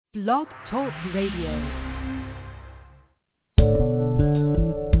Blog Talk Radio.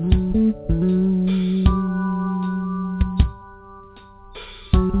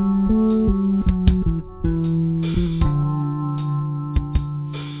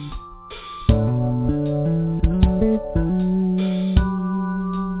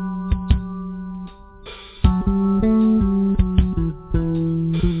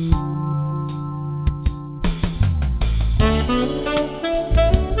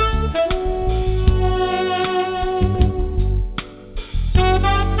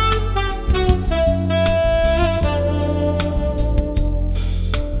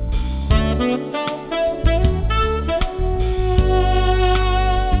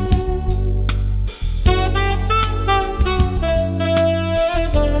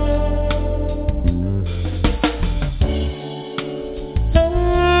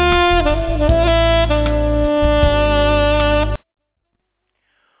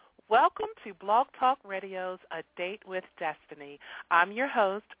 A Date with Destiny. I'm your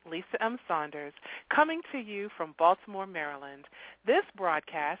host, Lisa M. Saunders, coming to you from Baltimore, Maryland. This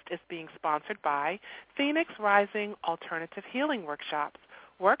broadcast is being sponsored by Phoenix Rising Alternative Healing Workshops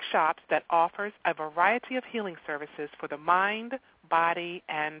that offers a variety of healing services for the mind, body,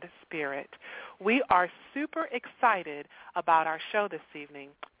 and spirit. We are super excited about our show this evening.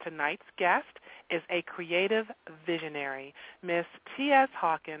 Tonight's guest is a creative visionary. Miss T S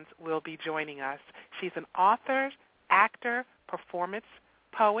Hawkins will be joining us. She's an author, actor, performance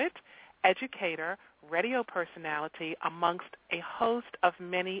poet, educator, radio personality, amongst a host of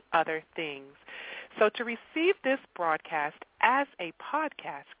many other things. So to receive this broadcast as a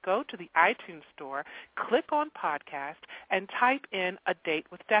podcast, go to the iTunes store, click on podcast, and type in A Date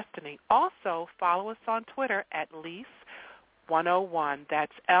with Destiny. Also, follow us on Twitter at Lyse101.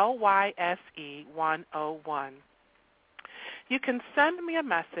 That's LYSE 101. You can send me a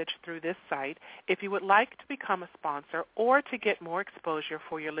message through this site if you would like to become a sponsor or to get more exposure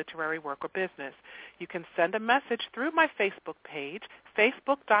for your literary work or business. You can send a message through my Facebook page,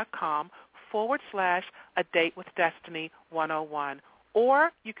 facebook.com/A Date with Destiny 101,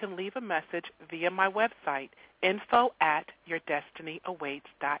 or you can leave a message via my website,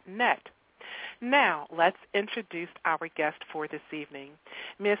 info@yourdestinyawaits.net. Now, let's introduce our guest for this evening.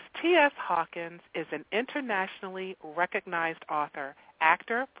 Miss T S Hawkins is an internationally recognized author,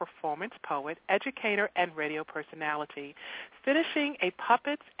 actor, performance poet, educator, and radio personality, finishing a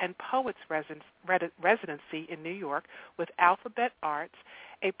Puppets and Poets residency in New York with Alphabet Arts,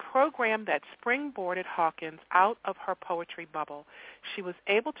 a program that springboarded Hawkins out of her poetry bubble. She was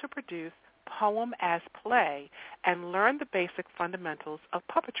able to produce poem as play and learn the basic fundamentals of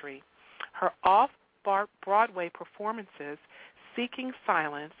puppetry. Her off-Broadway performances, Seeking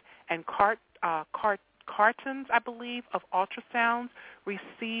Silence, and cartons, I believe, of ultrasounds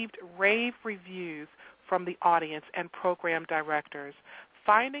received rave reviews from the audience and program directors.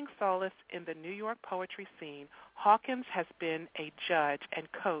 Finding solace in the New York poetry scene, Hawkins has been a judge and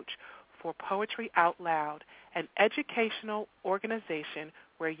coach for Poetry Out Loud, an educational organization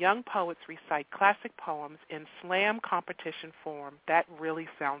where young poets recite classic poems in slam competition form. That really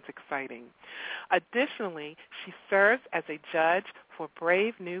sounds exciting. Additionally, she serves as a judge for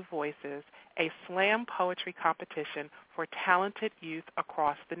Brave New Voices, a slam poetry competition for talented youth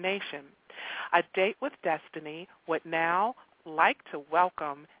across the nation. A Date with Destiny would now like to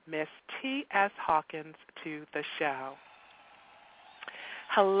welcome Miss T S Hawkins to the show.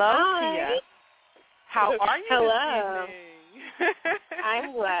 Hello, Hi. Tia. How are you Hello. this evening?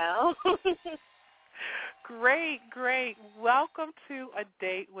 I'm well. Great. Welcome to A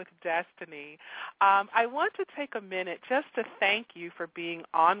Date with Destiny. I want to take a minute just to thank you for being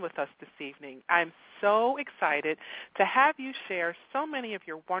on with us this evening. I'm so excited to have you share so many of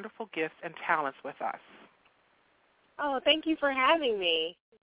your wonderful gifts and talents with us. Oh, thank you for having me.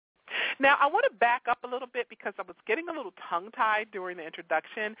 Now, I want to back up a little bit because I was getting a little tongue-tied during the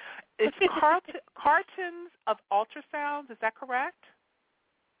introduction. It's cartons of ultrasounds, is that correct?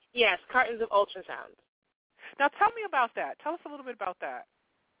 Yes, cartons of ultrasound. Now, tell me about that. Tell us a little bit about that.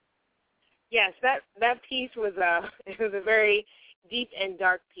 Yes, that piece was it was a very deep and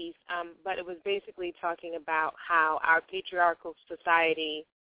dark piece, but it was basically talking about how our patriarchal society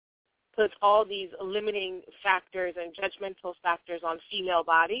puts all these limiting factors and judgmental factors on female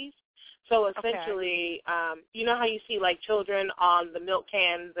bodies. So essentially, you know how you see like children on the milk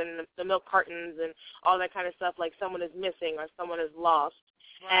cans and the milk cartons and all that kind of stuff, like someone is missing or someone is lost.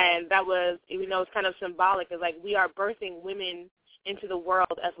 Right. And that was, it's kind of symbolic. It's like we are birthing women into the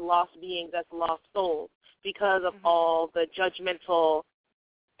world as lost beings, as lost souls, because of all the judgmental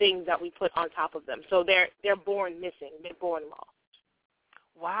things that we put on top of them. So they're born missing. They're born lost.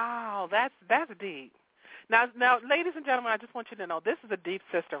 Wow, that's deep. Now, ladies and gentlemen, I just want you to know this is a deep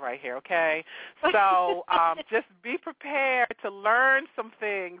sister right here, okay? So just be prepared to learn some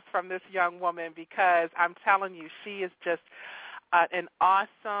things from this young woman, because I'm telling you, she is just an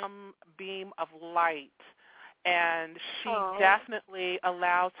awesome beam of light. And she definitely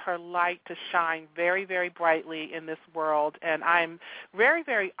allows her light to shine very, very brightly in this world. And I'm very,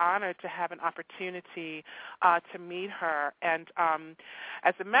 very honored to have an opportunity to meet her. And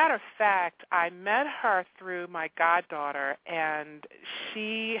as a matter of fact, I met her through my goddaughter, and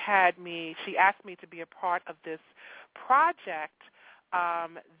she asked me to be a part of this project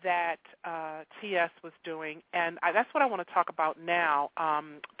that TS was doing, and that's what I want to talk about now,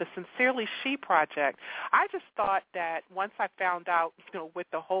 the Sincerely She Project. I just thought that once I found out, what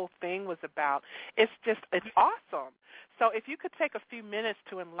the whole thing was about, it's awesome. So if you could take a few minutes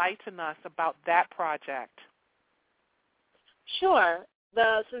to enlighten us about that project. Sure.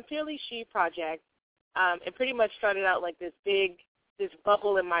 The Sincerely She Project, it pretty much started out like this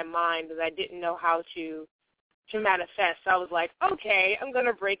bubble in my mind that I didn't know how to manifest. So I was like, okay, I'm going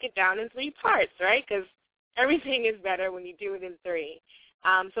to break it down in 3 parts, right? Because everything is better when you do it in 3.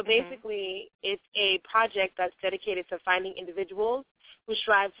 So basically, it's a project that's dedicated to finding individuals who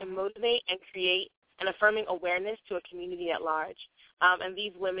strive to motivate and create an affirming awareness to a community at large. And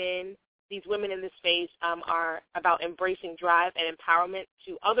these women in this space are about embracing drive and empowerment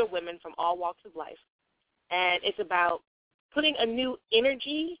to other women from all walks of life. And it's about putting a new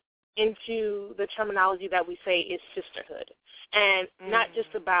energy into the terminology that we say is sisterhood, and not just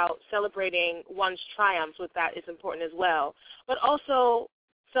about celebrating one's triumphs, with that is important as well, but also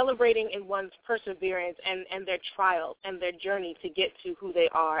celebrating in one's perseverance and their trials and their journey to get to who they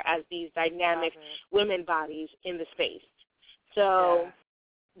are as these dynamic women bodies in the space. So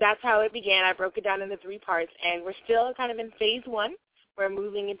that's how it began. I broke it down into 3 parts, and we're still kind of in phase 1. We're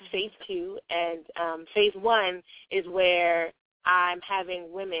moving into phase 2, and phase 1 is where I'm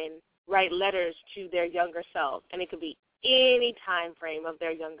having women write letters to their younger self, and it could be any time frame of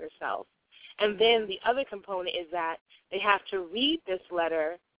their younger self. And then the other component is that they have to read this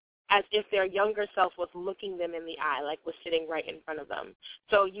letter as if their younger self was looking them in the eye, like was sitting right in front of them.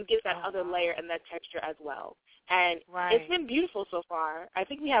 So you get that other layer and that texture as well. And it's been beautiful so far. I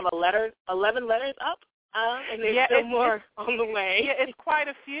think we have 11 letters up. And there's still more on the way. Yeah, it's quite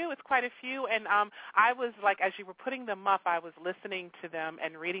a few. And I was like, as you were putting them up, I was listening to them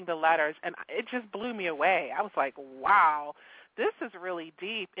and reading the letters, and it just blew me away. I was like, wow, this is really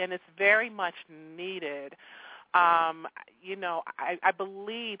deep, and it's very much needed. I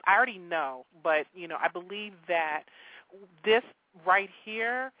believe, I already know, but, I believe that this right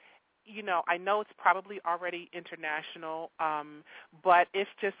here, I know it's probably already international, but it's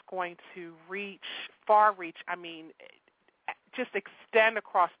just going to far reach, just extend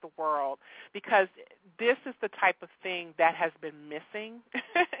across the world, because this is the type of thing that has been missing,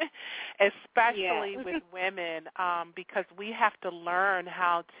 especially with women, because we have to learn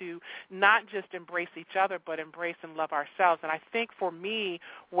how to not just embrace each other, but embrace and love ourselves. And I think for me,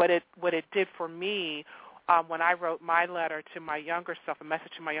 what it did for me, when I wrote my letter to my younger self, a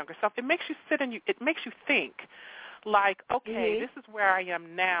message to my younger self, it makes you sit and it makes you think, like, okay, this is where I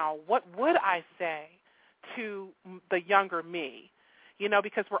am now. What would I say to the younger me?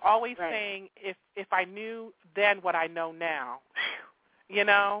 Because we're always saying, if I knew then what I know now,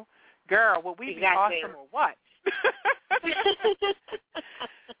 girl, would we be awesome or what?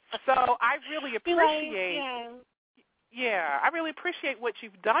 So I really appreciate. I really appreciate what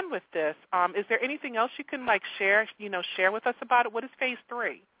you've done with this. Is there anything else you can share with us about it? What is phase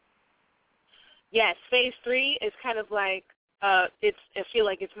 3? Yes, phase 3 is kind of like I feel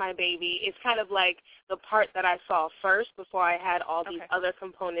like it's my baby. It's kind of like the part that I saw first before I had all these other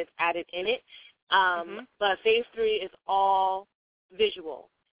components added in it. But phase 3 is all visual.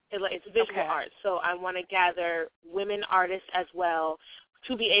 It's visual art. So I want to gather women artists as well,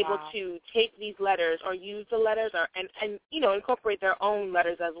 to be able to take these letters or use the letters and incorporate their own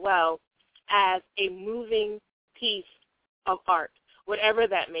letters as well as a moving piece of art, whatever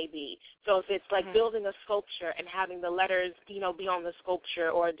that may be. So if it's like building a sculpture and having the letters, be on the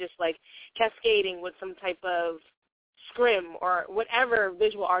sculpture, or just like cascading with some type of scrim or whatever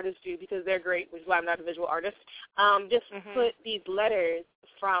visual artists do, because they're great, which is why I'm not a visual artist, just put these letters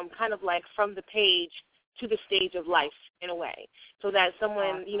from kind of like from the page to the stage of life in a way, so that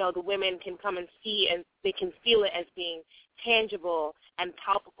someone, the women can come and see and they can feel it as being tangible and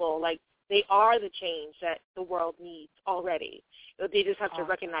palpable, like they are the change that the world needs already. They just have to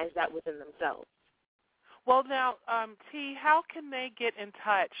recognize that within themselves. Well, now, T, how can they get in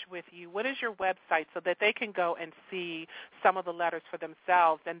touch with you? What is your website so that they can go and see some of the letters for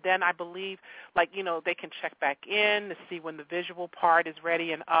themselves? And then I believe, they can check back in to see when the visual part is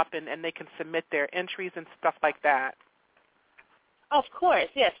ready and up, and they can submit their entries and stuff like that. Of course,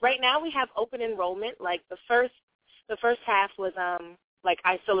 yes. Right now we have open enrollment. Like the first half was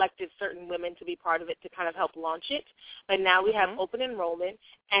I selected certain women to be part of it to kind of help launch it. But now we have open enrollment,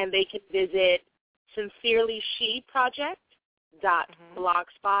 and they can visit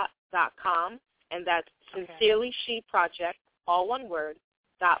sincerelysheproject.blogspot.com, and that's sincerelysheproject, all one word,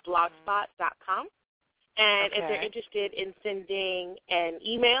 .blogspot.com. And if they're interested in sending an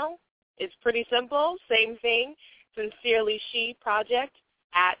email, it's pretty simple, same thing,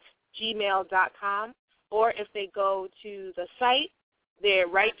 sincerelysheproject@gmail.com. Or if they go to the site, they're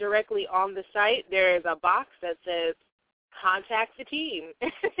right directly on the site. There is a box that says contact the team,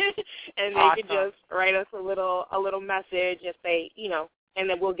 and they can just write us a little message if they, and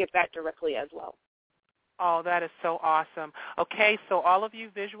then we'll get that directly as well. Oh, that is so awesome. Okay, so all of you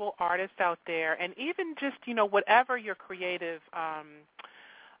visual artists out there, and even just, whatever your creative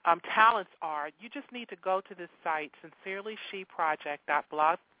talents are, you just need to go to this site,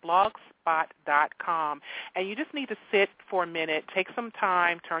 sincerelysheproject.blogspot.com, and you just need to sit for a minute, take some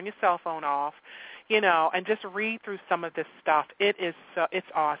time, turn your cell phone off, and just read through some of this stuff. It's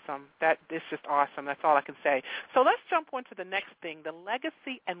awesome. It's just awesome. That's all I can say. So let's jump on to the next thing, the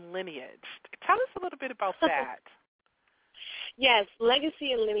legacy and lineage. Tell us a little bit about that. Yes,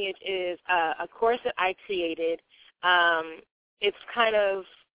 legacy and lineage is a course that I created. It's kind of,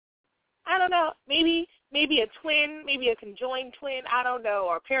 I don't know, maybe a twin, maybe a conjoined twin, I don't know,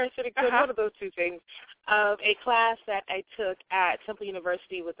 or a parasitic twin, one of those two things, of a class that I took at Temple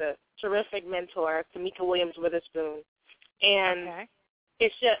University with a terrific mentor, Tamika Williams Witherspoon. And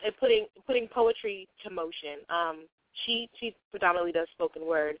it's just putting poetry to motion. She predominantly does spoken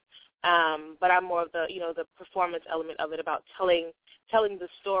word, but I'm more of the the performance element of it, about telling the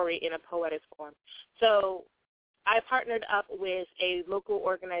story in a poetic form. So I partnered up with a local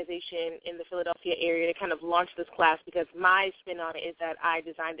organization in the Philadelphia area to kind of launch this class, because my spin on it is that I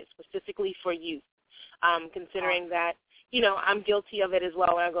designed it specifically for youth, considering that, I'm guilty of it as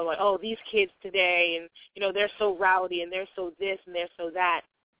well. When I go oh, these kids today, and, they're so rowdy, and they're so this, and they're so that.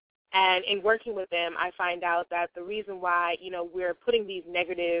 And in working with them, I find out that the reason why, we're putting these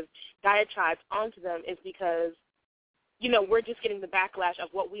negative diatribes onto them is because we're just getting the backlash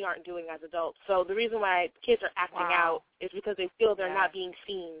of what we aren't doing as adults. So the reason why kids are acting out is because they feel they're not being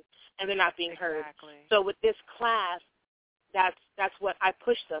seen and they're not being heard. So with this class, that's what I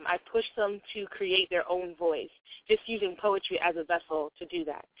push them. I push them to create their own voice, just using poetry as a vessel to do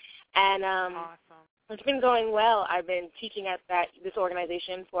that. And it's been going well. I've been teaching at this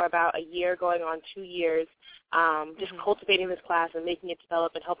organization for about a year, going on 2 years, just cultivating this class and making it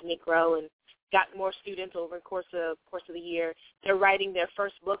develop and helping it grow, and got more students over the course of the year. They're writing their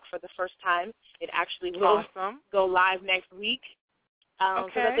first book for the first time. It actually will go live next week, so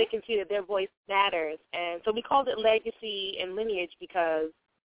that they can see that their voice matters. And so we called it Legacy and Lineage because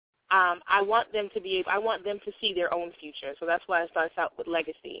I want them to see their own future. So that's why it starts out with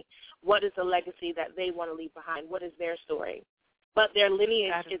legacy. What is the legacy that they want to leave behind? What is their story? But their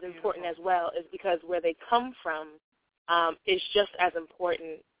lineage is important as well, is because where they come from is just as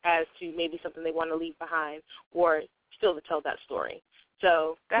important as to maybe something they want to leave behind, or still to tell that story.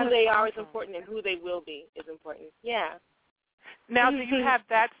 So who they are is important, and who they will be is important. Yeah. Now, do you have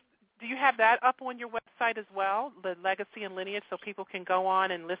that up on your website as well, the legacy and lineage, so people can go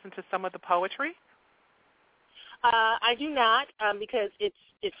on and listen to some of the poetry? I do not, because it's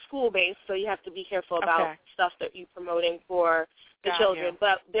school-based, so you have to be careful about stuff that you're promoting for the children.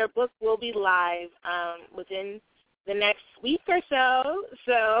 But their book will be live within the next week or so.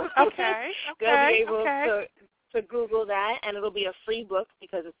 So they'll be able to Google that, and it'll be a free book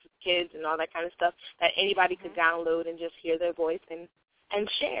because it's kids and all that kind of stuff that anybody could download and just hear their voice and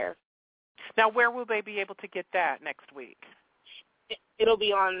share. Now, where will they be able to get that next week? It'll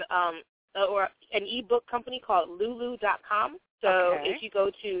be on or an ebook company called lulu.com. So if you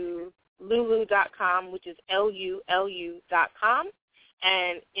go to lulu.com, which is LULU.com,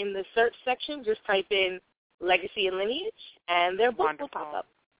 and in the search section, just type in Legacy and Lineage, and their book will pop up.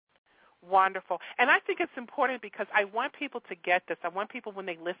 Wonderful. And I think it's important because I want people to get this. I want people, when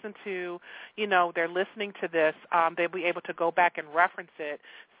they listen to, they're listening to this, they'll be able to go back and reference it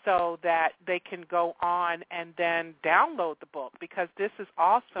so that they can go on and then download the book, because this is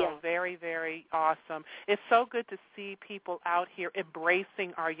also very, very awesome. It's so good to see people out here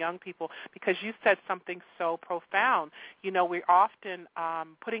embracing our young people, because you said something so profound. We're often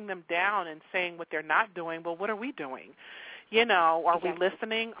putting them down and saying what they're not doing. Well, what are we doing? Are we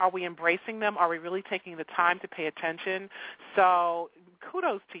listening? Are we embracing them? Are we really taking the time to pay attention? So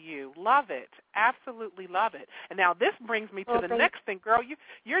kudos to you. Love it. Absolutely love it. And now this brings me to the next thing. Girl,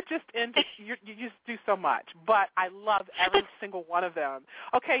 you're just you just do so much. But I love every single one of them.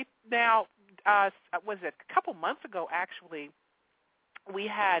 Okay, now, was it a couple months ago, actually, we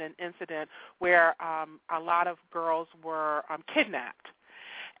had an incident where a lot of girls were kidnapped.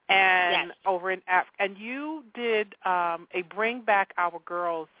 And over in Africa, and you did a Bring Back Our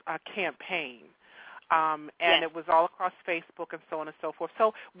Girls campaign, and it was all across Facebook and so on and so forth.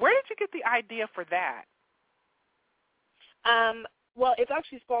 So where did you get the idea for that? Well, it's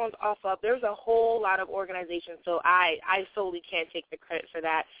actually spawned off of, there's a whole lot of organizations, so I solely can't take the credit for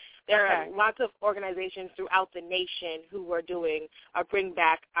that. There are lots of organizations throughout the nation who were doing Bring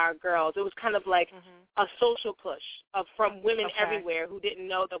Back Our Girls. It was kind of like a social push from women everywhere who didn't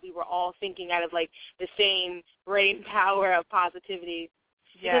know that we were all thinking out of like the same brain power of positivity,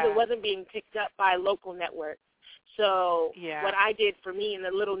 because it wasn't being picked up by local networks. So what I did for me in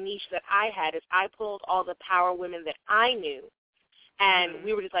the little niche that I had is I pulled all the power women that I knew. And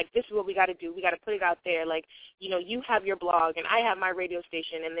we were just like, this is what we got to do. We got to put it out there. Like, you have your blog, and I have my radio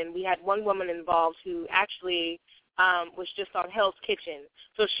station. And then we had one woman involved who actually was just on Hell's Kitchen.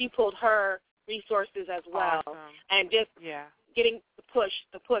 So she pulled her resources as well. And just getting the push,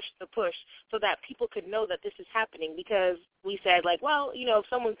 so that people could know that this is happening. Because we said, like, well, if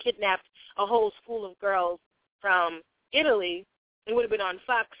someone kidnapped a whole school of girls from Italy, it would have been on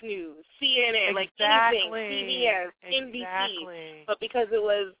Fox News, CNN, like anything, CBS, NBC. But because it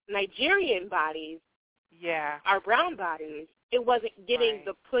was Nigerian bodies, our brown bodies, it wasn't getting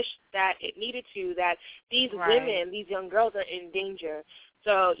the push that it needed to, that these women, these young girls are in danger.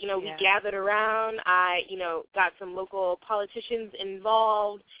 So, we gathered around. I, got some local politicians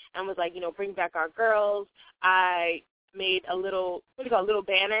involved and was like, bring back our girls. I made a little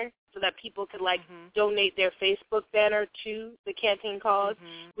banner so that people could, like, donate their Facebook banner to the campaign cause.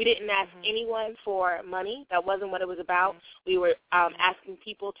 We didn't ask anyone for money. That wasn't what it was about. We were asking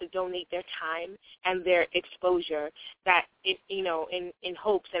people to donate their time and their exposure, that, in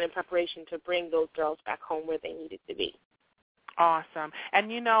hopes and in preparation to bring those girls back home where they needed to be. Awesome. And,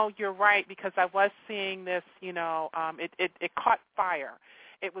 you're right, because I was seeing this, it caught fire.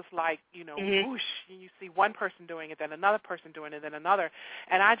 It was like, whoosh, you see one person doing it, then another person doing it, then another.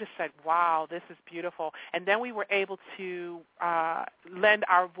 And I just said, wow, this is beautiful. And then we were able to lend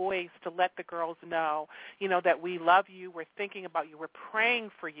our voice to let the girls know, that we love you, we're thinking about you, we're praying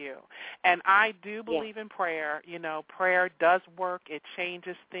for you. And I do believe in prayer. Prayer does work. It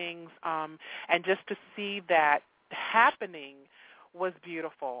changes things. And just to see that happening was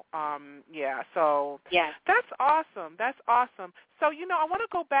beautiful. So that's awesome. That's awesome. So, I want to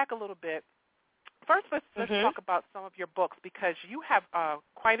go back a little bit. First, let's talk about some of your books, because you have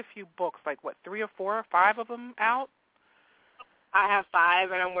quite a few books, like, 3 or 4 or 5 of them out? I have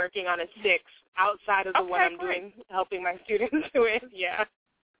 5, and I'm working on a 6th outside of the one I'm doing, helping my students with.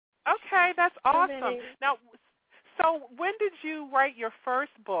 Okay, that's awesome. Now, so when did you write your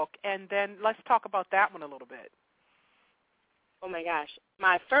first book? And then let's talk about that one a little bit. Oh, my gosh.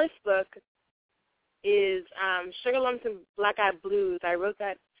 My first book is Sugar Lumps and Black Eyed Blues. I wrote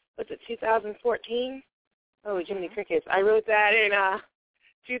that, 2014? Oh, Jiminy Crickets. I wrote that in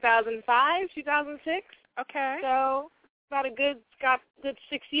 2005, 2006. Okay. So about got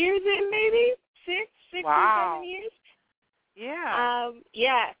 6 years in, maybe? 6 or 7 years. Yeah.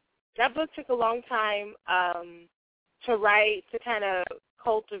 That book took a long time to write, to kind of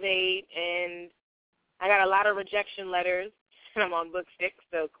cultivate, and I got a lot of rejection letters. And I'm on book 6,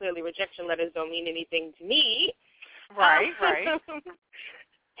 so clearly rejection letters don't mean anything to me. Right.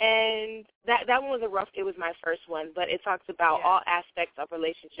 And that one was it was my first one, but it talks about all aspects of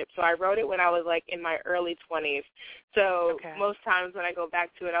relationships. So I wrote it when I was, like, in my early 20s. So most times when I go back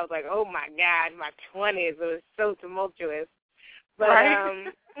to it, I was like, oh, my God, my 20s. It was so tumultuous. But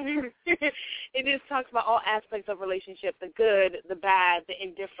it just talks about all aspects of relationship, the good, the bad, the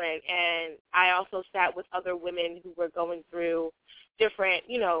indifferent. And I also sat with other women who were going through different,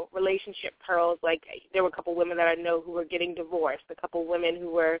 relationship pearls. Like, there were a couple women that I know who were getting divorced, a couple women who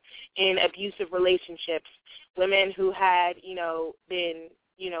were in abusive relationships, women who had, been,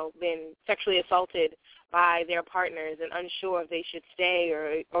 been sexually assaulted by their partners and unsure if they should stay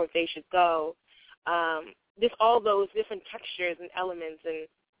or if they should go. Just all those different textures and elements, and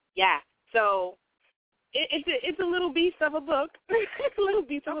yeah. So it's a little beast of a book. It's a little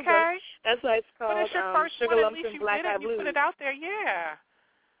beast of a book. That's why it's called But it's your first Sugar one. Lumps At least and you Black did Eye it. Blues. You put it out there, yeah.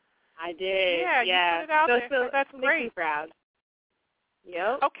 I did. Yeah, you put it out there. So that's makes great. me proud.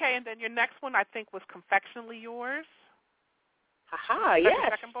 Yep. Okay, and then your next one I think was Confectionately Yours. Aha, That's yes. your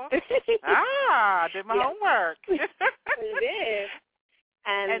second book? Did my homework. It is.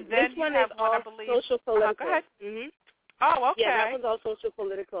 And then this one is all social political. Go ahead. Mm-hmm. Oh, okay. Yeah, that one's all social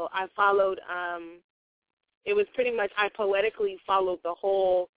political. I followed, it was pretty much, I poetically followed the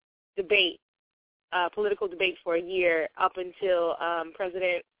whole debate, political debate for a year up until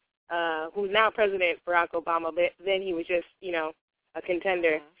President, who's now President Barack Obama, but then he was just, a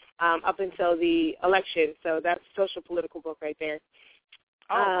contender up until the election. So that's a social political book right there.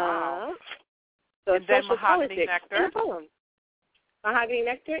 Oh, wow. So and then social Mahogany politics Nectar. in a poem. Mahogany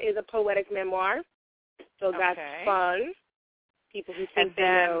Nectar is a poetic memoir, so that's fun. People who think they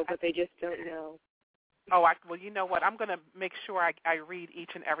know, but they just don't know. Oh, well, you know what? I'm going to make sure I read each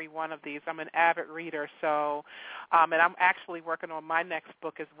and every one of these. I'm an avid reader, so, and I'm actually working on my next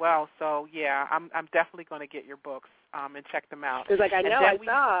book as well. So, yeah, I'm definitely going to get your books and check them out. Because, I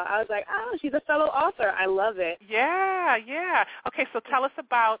was like, oh, she's a fellow author. I love it. Yeah, yeah. Okay, so tell us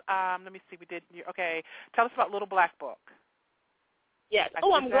about, let me see, tell us about Little Black Book. Yes.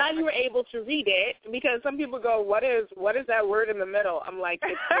 I'm glad you were able to read it, because some people go, what is that word in the middle? I'm like,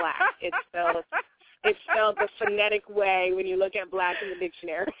 it's black. It's spelled the phonetic way when you look at black in the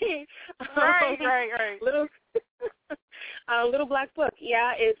dictionary. Right. Little Black Book.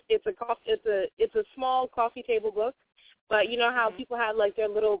 Yeah, it's a small coffee table book, but you know how people have like their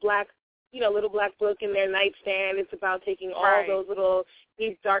little black book in their nightstand. It's about taking all those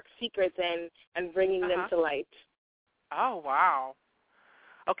these dark secrets and bringing them to light. Oh, wow.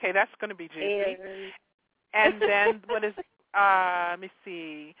 Okay, that's going to be juicy. And then what is, let me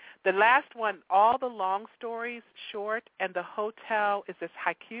see, the last one, All the Long Stories Short, and The Hotel, is this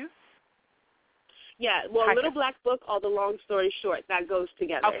haikus? Yeah, well, haikus. Little Black Book, All the Long Stories Short, that goes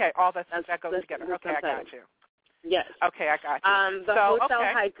together. Okay, that goes together. Okay, I got you. Yes. Okay, I got you. The Hotel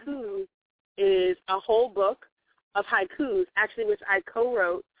Haikus is a whole book of haikus, actually, which I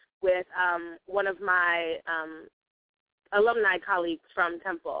co-wrote with one of my alumni colleagues from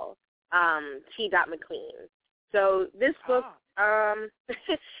Temple, T. McLean. So this book,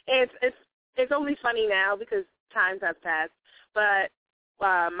 it's only funny now because times have passed, but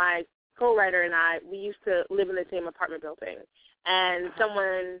my co-writer and I, we used to live in the same apartment building, and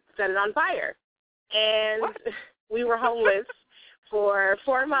someone set it on fire, and we were homeless for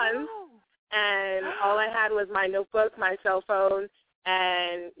 4 months, and all I had was my notebook, my cell phone,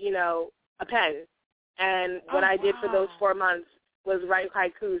 and, a pen. And what I did for those 4 months was write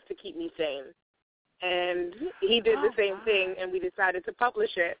haikus to keep me sane. And he did the same thing, and we decided to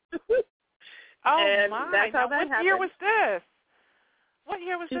publish it. And that's how that happened. What year was this? What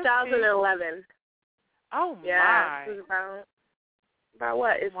year was 2011. This? Oh, my. Yeah, it was about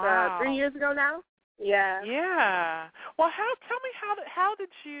what? It's 3 years ago now? Yeah. Yeah. Well, tell me, how did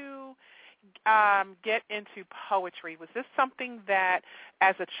you get into poetry? Was this something that,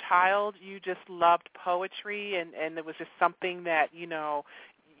 as a child, you just loved poetry, and it was just something that, you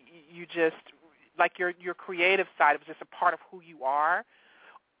just, like your creative side, it was just a part of who you are?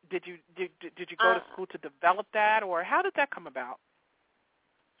 Did you go to school to develop that, or how did that come about?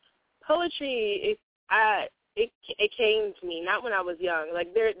 Poetry, it came to me, not when I was young.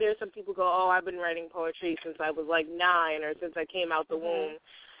 Like, there's some people go, oh, I've been writing poetry since I was like 9 or since I came out the womb.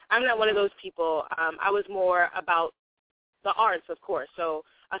 I'm not one of those people. I was more about the arts, of course. So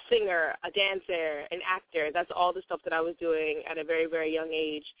a singer, a dancer, an actor, that's all the stuff that I was doing at a very, very young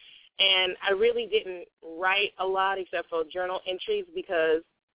age. And I really didn't write a lot except for journal entries because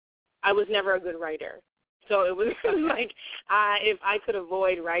I was never a good writer. So it was like if I could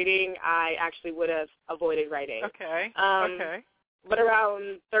avoid writing, I actually would have avoided writing. Okay. But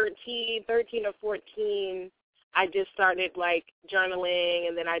around 13 or 14, I just started, like, journaling,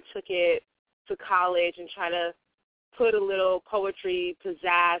 and then I took it to college and tried to put a little poetry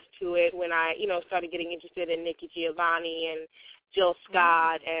pizzazz to it when I, started getting interested in Nikki Giovanni and Jill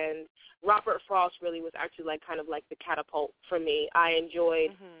Scott, and Robert Frost really was actually, like, kind of like the catapult for me. I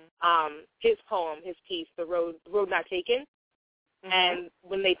enjoyed his poem, his piece, The Road Not Taken, and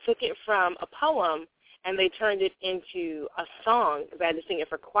when they took it from a poem and they turned it into a song, because I had to sing it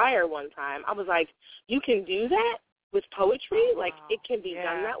for choir one time, I was like, you can do that with poetry? Like, it can be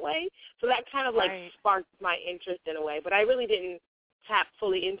done that way? So that kind of, like, sparked my interest in a way. But I really didn't tap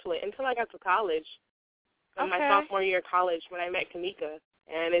fully into it until I got to college, my sophomore year of college when I met Kamika,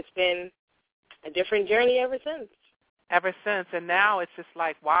 and it's been a different journey ever since. And now it's just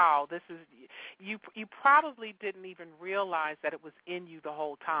like, wow, this is you probably didn't even realize that it was in you the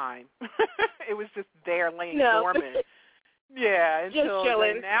whole time. It was just there laying dormant. Yeah, until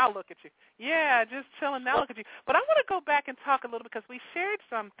now look at you. Yeah, just chilling. Now look at you. But I want to go back and talk a little because we shared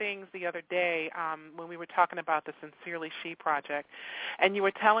some things the other day when we were talking about the Sincerely She project, and you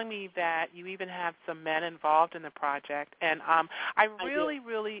were telling me that you even have some men involved in the project, and I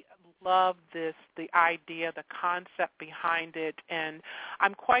really love the idea, the concept behind it, and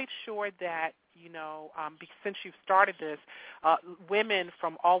I'm quite sure that, since you've started this, women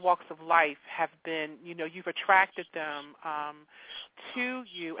from all walks of life have been, you've attracted them to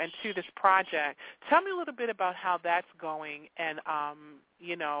you and to this project. Tell me a little bit about how that's going, and,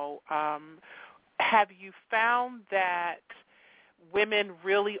 have you found that women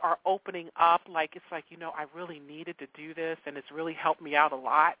really are opening up, like it's like, I really needed to do this, and it's really helped me out a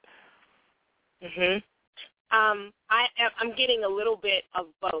lot? I'm getting a little bit of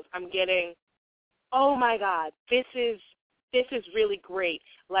both. I'm getting, oh my God, this is really great.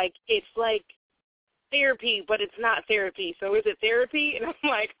 Like, it's like therapy, but it's not therapy. So is it therapy? And I'm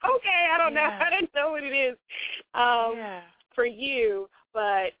like, okay, I don't know. I don't know what it is for you,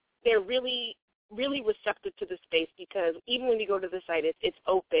 but they're really, really receptive to the space because even when you go to the site, it's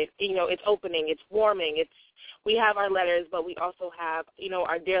open. It's opening. It's warming. We have our letters, but we also have,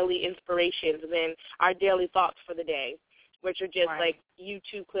 our daily inspirations and then our daily thoughts for the day, which are just like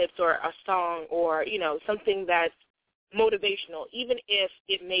YouTube clips or a song or, something that's motivational, even if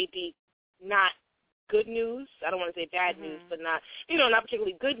it may be not good news. I don't want to say bad news, but not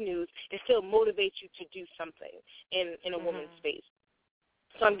particularly good news. It still motivates you to do something in a woman's space.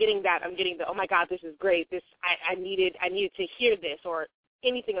 So I'm getting that. I'm getting the, oh, my God, this is great. I needed to hear this or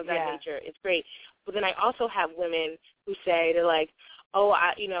anything of that nature. It's great. But then I also have women who say, they're like, oh,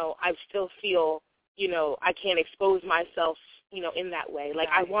 I still feel, I can't expose myself, in that way. Like,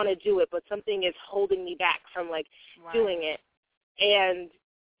 I want to do it, but something is holding me back from, like, doing it. And,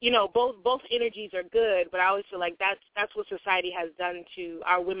 both energies are good, but I always feel like that's what society has done to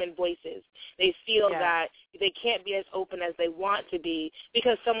our women voices. They feel that they can't be as open as they want to be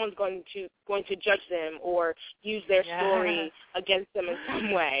because someone's going to judge them or use their story against them in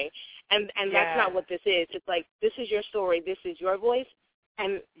some way. And that's not what this is. It's like, this is your story, this is your voice,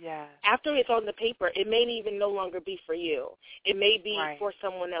 and after it's on the paper, it may even no longer be for you. It may be for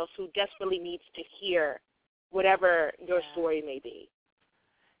someone else who desperately needs to hear whatever your story may be.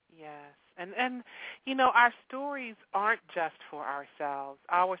 Yes. And our stories aren't just for ourselves.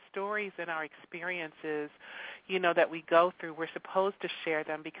 Our stories and our experiences, that we go through, we're supposed to share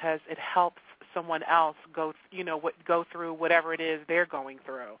them because it helps someone else go through whatever it is they're going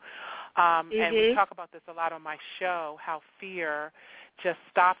through. And we talk about this a lot on my show, how fear just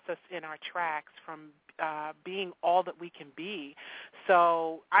stops us in our tracks from being all that we can be.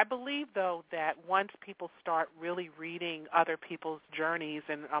 So I believe, though, that once people start really reading other people's journeys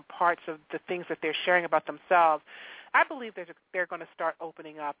and parts of the things that they're sharing about themselves, I believe they're going to start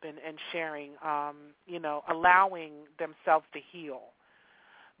opening up and sharing, allowing themselves to heal.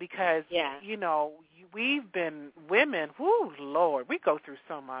 Because, we've been women, whoo, Lord, we go through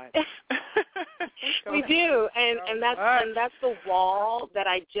so much. We do, and that's the wall that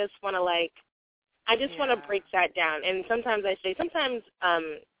I just want to, like, want to break that down. And sometimes I say,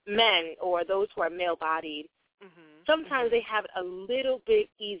 men or those who are male-bodied, sometimes they have it a little bit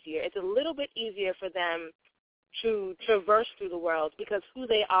easier. It's a little bit easier for them to traverse through the world because who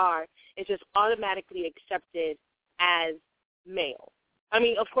they are is just automatically accepted as male. I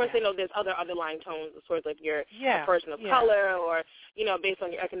mean, of course, they know there's other underlying tones, of course, like you're a person of color or, based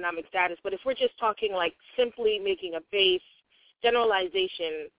on your economic status. But if we're just talking like simply making a base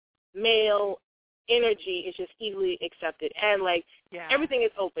generalization, male energy is just easily accepted. And, like, everything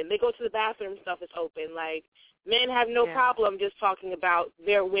is open. They go to the bathroom, stuff is open. Like, men have no problem just talking about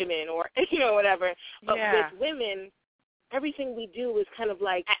their women or, whatever. But with women, everything we do is kind of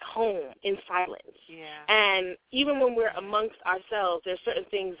like at home in silence. Yeah. And even when we're amongst ourselves, there's certain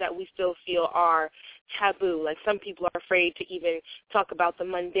things that we still feel are taboo. Like some people are afraid to even talk about the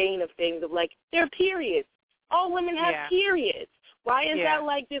mundane of things of like their periods. All women have periods. Why is that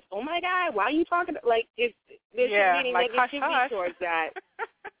like this? Oh, my God, why are you talking? Like, there's meaning like negativity towards that.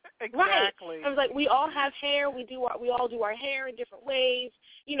 Exactly. Right. I was like, we all have hair. We all do our hair in different ways.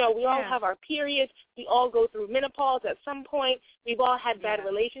 We all have our periods. We all go through menopause at some point. We've all had bad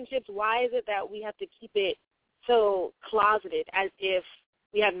relationships. Why is it that we have to keep it so closeted as if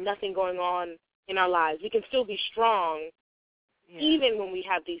we have nothing going on in our lives? We can still be strong even when we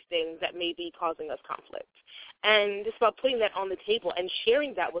have these things that may be causing us conflict. And it's about putting that on the table and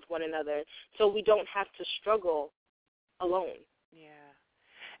sharing that with one another so we don't have to struggle alone. Yeah,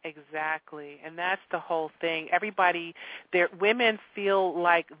 exactly. And that's the whole thing. Women feel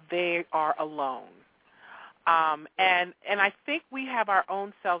like they are alone. And I think we have our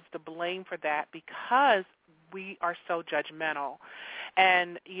own selves to blame for that because we are so judgmental.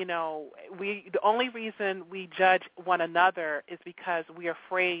 And, the only reason we judge one another is because we're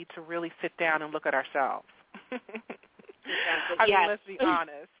afraid to really sit down and look at ourselves. Exactly. I mean, let's be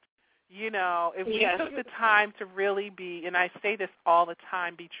honest. If we took the time to really be, and I say this all the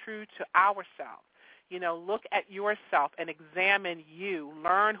time, be true to ourselves. Look at yourself and examine you.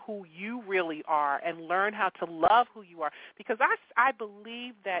 Learn who you really are and learn how to love who you are. Because I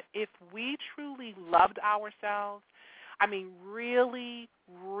believe that if we truly loved ourselves, really,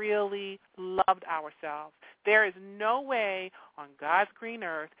 really loved ourselves, there is no way on God's green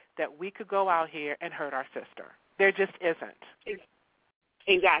earth that we could go out here and hurt our sister. There just isn't.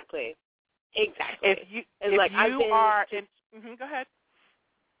 Exactly. Go ahead.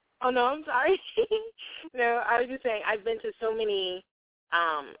 Oh, no, I'm sorry. No, I was just saying I've been to so many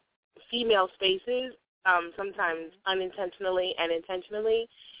female spaces, sometimes unintentionally and intentionally,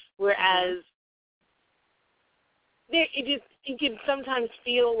 whereas it can sometimes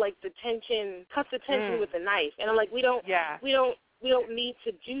feel like the tension cuts the tension with a knife, and I'm like, we don't need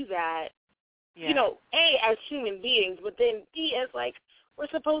to do that. Yeah. A, as human beings, but then B, as like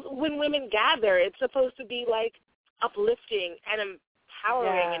when women gather, it's supposed to be like uplifting and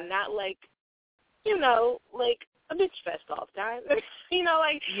empowering and not like a bitch fest all the time.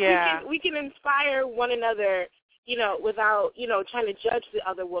 We can inspire one another, without, trying to judge the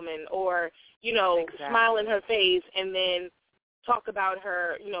other woman or, smile in her face and then talk about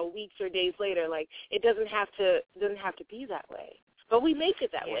her, weeks or days later. Like, it doesn't have to be that way. But we make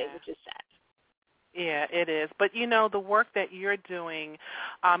it that way, which is sad. Yeah, it is. But, the work that you're doing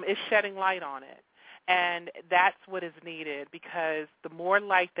is shedding light on it. And that's what is needed, because the more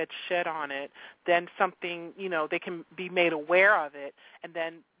light that's shed on it, then something, they can be made aware of it, and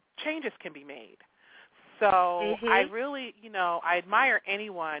then changes can be made. So I really, I admire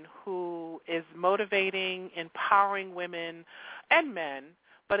anyone who is motivating, empowering women and men,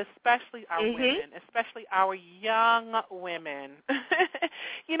 but especially our women, especially our young women.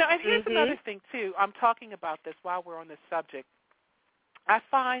 And here's another thing, too. I'm talking about this while we're on this subject. I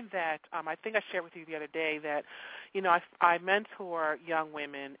find that, I think I shared with you the other day that, I mentor young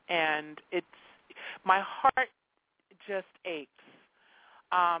women, and my heart just aches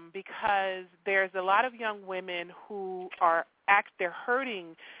because there's a lot of young women who they're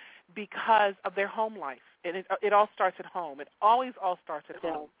hurting because of their home life. And it all starts at home. It always all starts at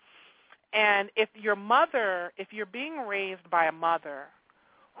home. And if you're being raised by a mother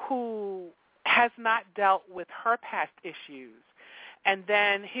who has not dealt with her past issues, and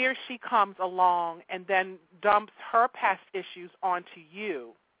then here she comes along and then dumps her past issues onto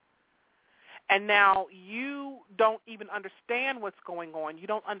you. And now you don't even understand what's going on. You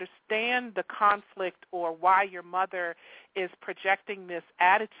don't understand the conflict or why your mother is projecting this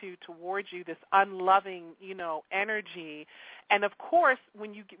attitude towards you, this unloving, energy. And, of course,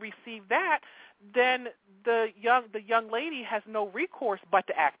 when you receive that, then the young lady has no recourse but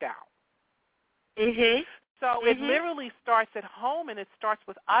to act out. So it literally starts at home, and it starts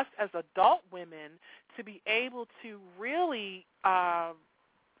with us as adult women to be able to really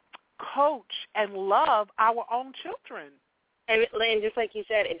coach and love our own children. And just like you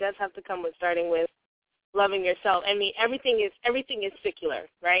said, it does have to come with starting with loving yourself. I mean, everything is secular,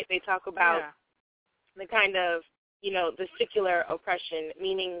 right? They talk about the kind of, the secular oppression,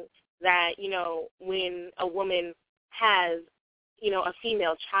 meaning that, when a woman has, a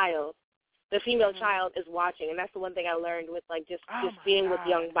female child, the female child is watching, and that's the one thing I learned with, like, just being with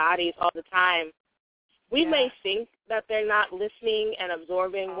young bodies all the time. We may think that they're not listening and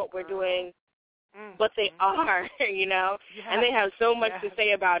absorbing what we're doing, but they are, and they have so much to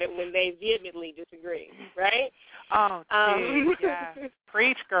say about it when they vehemently disagree, right? Oh,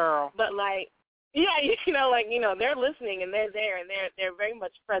 preach, girl. But, they're listening, and they're there, and they're very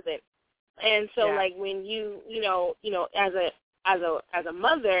much present. And so, like, when you as a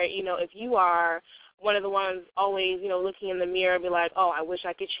mother, if you are one of the ones always, looking in the mirror and be like, oh, I wish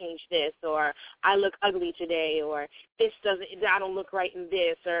I could change this, or I look ugly today, or I don't look right in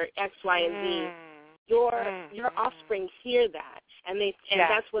this, or X, Y, and Z, your offspring hear that, and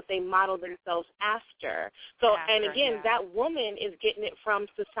that's what they model themselves after. So, and again, that woman is getting it from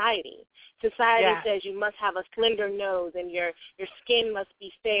society. Society says you must have a slender nose, and your skin must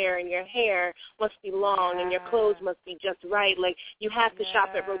be fair, and your hair must be long, and your clothes must be just right. Like, you have to shop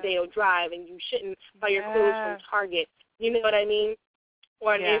at Rodeo Drive, and you shouldn't buy your clothes from Target. You know what I mean?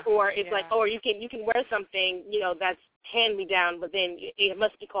 Or it's like, oh, you can wear something, that's hand-me-down, but then it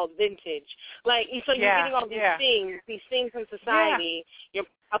must be called vintage. Like, so you're getting all these things from society. You're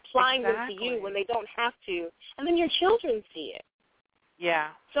applying them to you when they don't have to, and then your children see it. Yeah.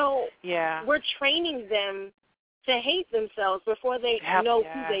 So we're training them to hate themselves before they know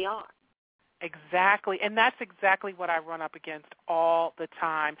who they are. Exactly, and that's exactly what I run up against all the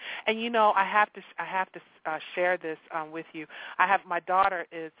time. And I have to share this with you. My daughter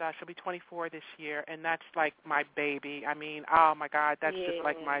is she'll be 24 this year, and that's like my baby. I mean, oh my God, that's just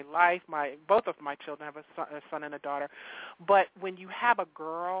like my life. Both of my children have a son and a daughter. But when you have a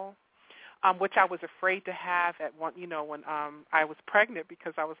girl, which I was afraid to have when I was pregnant,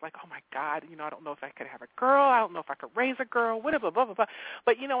 because I was like, oh, my God, I don't know if I could have a girl. I don't know if I could raise a girl, whatever, blah, blah, blah.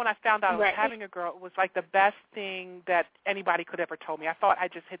 But, when I found out I was having a girl, it was like the best thing that anybody could ever told me. I thought I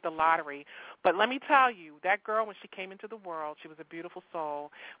just hit the lottery. But let me tell you, that girl, when she came into the world, she was a beautiful soul,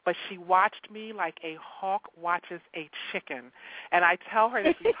 but she watched me like a hawk watches a chicken. And I tell her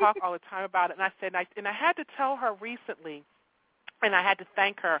this, we talk all the time about it, and I said, and I had to tell her recently, and I had to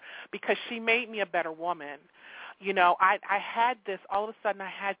thank her because she made me a better woman. I had this, all of a sudden I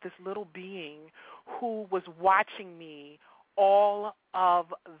had this little being who was watching me all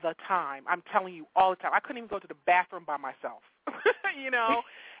of the time. I'm telling you, all the time. I couldn't even go to the bathroom by myself,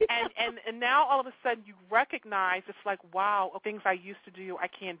 And now all of a sudden you recognize, it's like, wow, things I used to do, I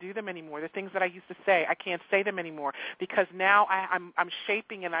can't do them anymore. The things that I used to say, I can't say them anymore because now I'm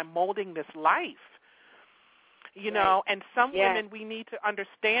shaping and I'm molding this life. And some women, we need to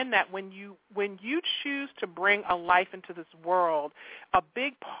understand that when you choose to bring a life into this world, a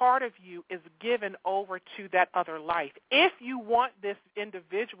big part of you is given over to that other life. If you want this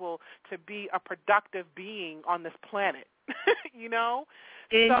individual to be a productive being on this planet,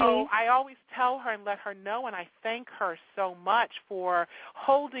 So I always tell her and let her know, and I thank her so much for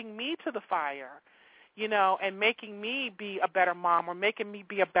holding me to the fire, and making me be a better mom or making me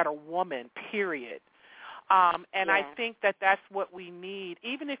be a better woman, period. I think that that's what we need.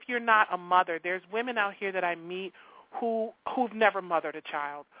 Even if you're not a mother, there's women out here that I meet who've never mothered a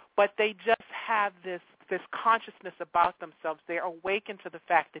child, but they just have this consciousness about themselves. They're awakened to the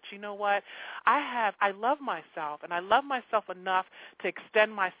fact that, you know what, I love myself, and I love myself enough to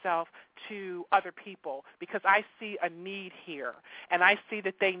extend myself to other people because I see a need here, and I see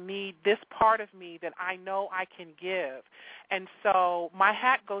that they need this part of me that I know I can give. And so my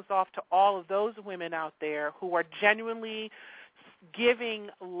hat goes off to all of those women out there who are genuinely giving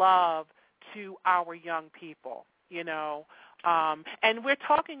love to our young people, and we're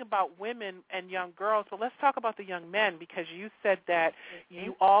talking about women and young girls, so let's talk about the young men, because you said that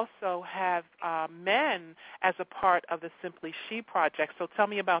you also have men as a part of the Simply She project. So tell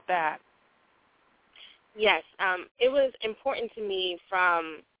me about that. Yes, it was important to me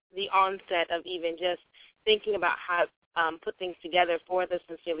from the onset of even just thinking about how to put things together for the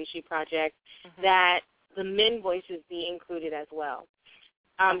Sincerely She project that the men voices be included as well.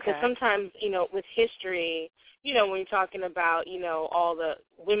 Because sometimes, with history, when you're talking about, all the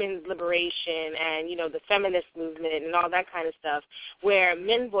women's liberation and, the feminist movement and all that kind of stuff, where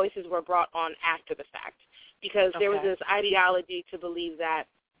men voices were brought on after the fact. Because there was this ideology to believe that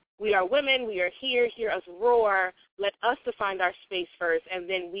we are women, we are here, hear us roar, let us define our space first, and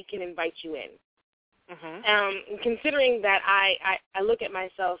then we can invite you in. Considering that I look at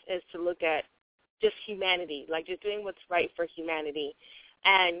myself as to look at just humanity, like just doing what's right for humanity,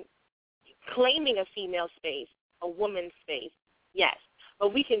 and claiming a female space, a woman's space, yes.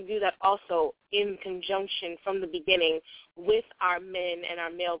 But we can do that also in conjunction from the beginning with our men and our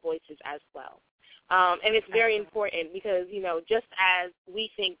male voices as well. And it's very important because, just as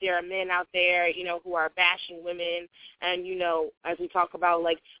we think there are men out there, who are bashing women and, as we talk about,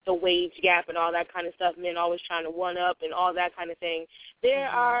 like, the wage gap and all that kind of stuff, men always trying to one-up and all that kind of thing, there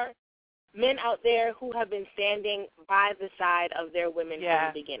are men out there who have been standing by the side of their women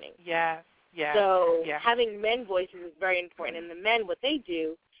from the beginning. So having men voices is very important. And the men, what they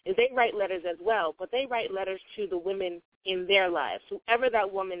do is they write letters as well, but they write letters to the women in their lives, whoever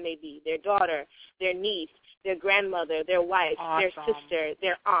that woman may be, their daughter, their niece, their grandmother, their wife, their sister,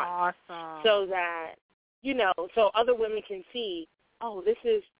 their aunt. So that, so other women can see, oh, this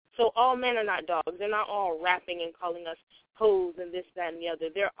is So all men are not dogs. They're not all rapping and calling us hoes and this, that, and the other.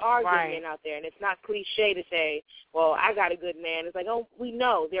 There are good men out there, and it's not cliche to say, well, I got a good man. It's like, oh, we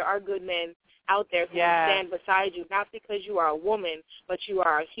know there are good men out there who will stand beside you, not because you are a woman, but you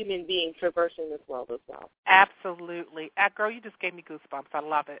are a human being traversing this world as well. Absolutely. Girl, you just gave me goosebumps. I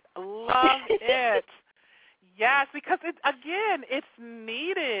love it. I love it. Yes, because, it's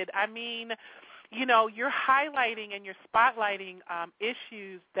needed. I mean, you know, you're highlighting and you're spotlighting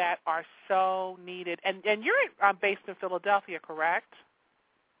issues that are so needed. And you're based in Philadelphia, correct?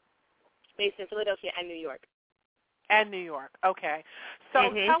 Based in Philadelphia and New York. And New York, okay. So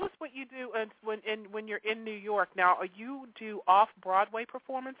tell us what you do when you're in New York. Now, you do off-Broadway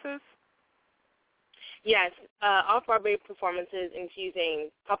performances? Yes, off-Broadway performances infusing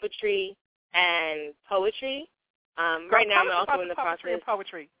puppetry and poetry. Right now I'm also in the process. And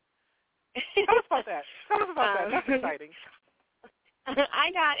poetry. Tell us about that. That's exciting. I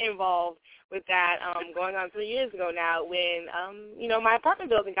got involved with that going on 3 years ago now when, my apartment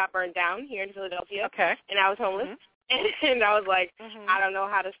building got burned down here in Philadelphia. Okay. And I was homeless. And I was like, I don't know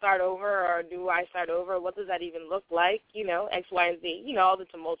how to start over, or do I start over? What does that even look like? X, Y, and Z, all the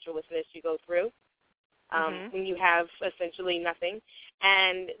tumultuousness you go through when you have essentially nothing.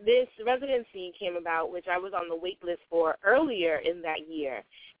 And this residency came about, which I was on the wait list for earlier in that year.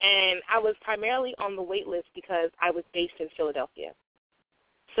 And I was primarily on the wait list because I was based in Philadelphia.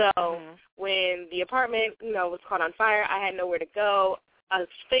 So when the apartment, was caught on fire, I had nowhere to go. A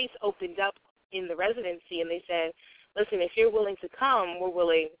space opened up in the residency, and they said, listen, if you're willing to come, we're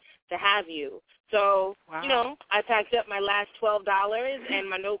willing to have you. So, I packed up my last $12 and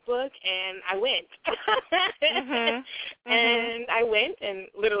my notebook, and I went. And I went and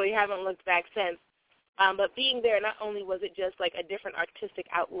literally haven't looked back since. But being there, not only was it just like a different artistic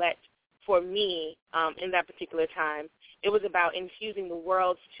outlet for me in that particular time, it was about infusing the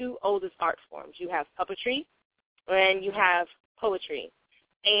world's two oldest art forms. You have puppetry and you have poetry.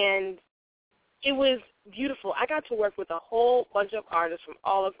 And it was beautiful. I got to work with a whole bunch of artists from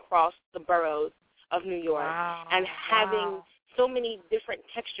all across the boroughs of New York and having so many different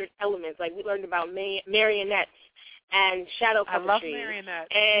textured elements. Like we learned about marionettes and shadow puppetry. I love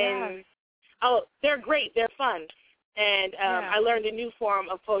marionettes. And, they're great. They're fun. And I learned a new form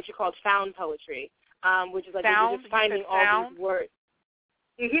of poetry called found poetry, which is like you're just finding all these words.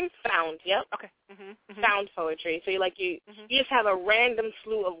 Found, yep. Okay. Found poetry. So you just have a random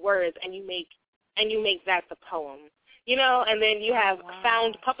slew of words, and you make that the poem. And then you have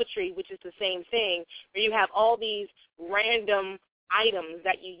found puppetry, which is the same thing, where you have all these random items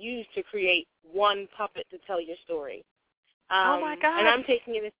that you use to create one puppet to tell your story. Oh my God! And I'm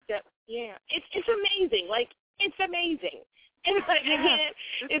taking it a step. Yeah, it's amazing. Like it's amazing. And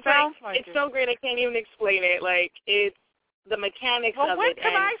it's so great. I can't even explain it. Like it's the mechanics of it. Well, when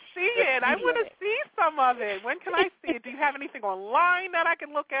can I see it? I want to see some of it. When can I see it? Do you have anything online that I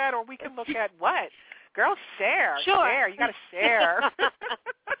can look at, or we can look at what? Girl, share. Sure. Share. You got to share.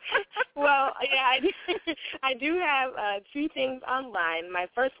 Well, yeah, I do have two things online. My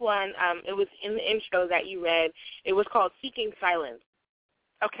first one, it was in the intro that you read. It was called Seeking Silence.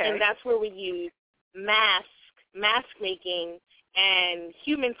 Okay. And that's where we use mask making, and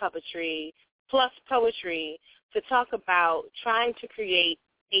human puppetry plus poetry to talk about trying to create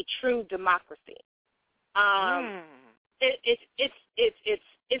a true democracy. It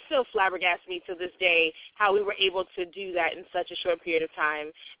still flabbergasts me to this day how we were able to do that in such a short period of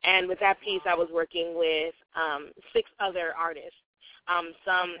time. And with that piece, I was working with 6 other artists,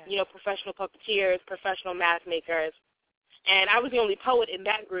 some professional puppeteers, professional mask makers. And I was the only poet in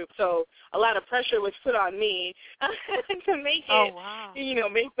that group, so a lot of pressure was put on me to make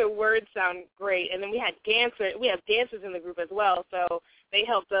it, make the words sound great. And then we have dancers in the group as well, so they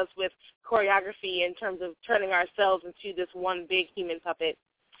helped us with choreography in terms of turning ourselves into this one big human puppet.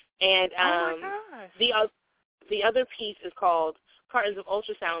 And the other piece is called Cartons of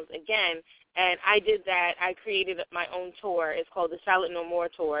Ultrasounds again, and I did that. I created my own tour. It's called the Silent No More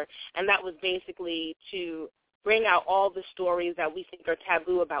Tour, and that was basically to bring out all the stories that we think are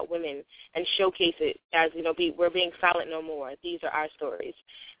taboo about women and showcase it as, we're being silent no more. These are our stories.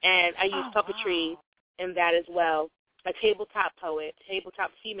 And I use puppetry in that as well. A tabletop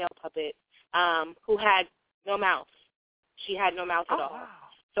female puppet who had no mouth. She had no mouth at all. Wow.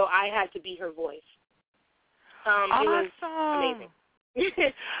 So I had to be her voice. It was amazing.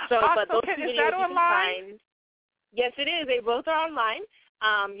 But those two videos you can find. Yes, it is. They both are online.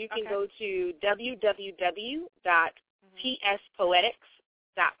 You can go to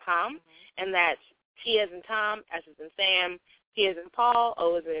www.tspoetics.com, and that's T as in Tom, S as in Sam, P as in Paul,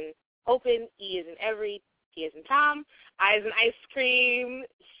 O as in open, E as in every, T as in Tom, I as in ice cream,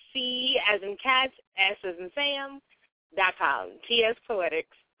 as in cats, S as in Sam.com,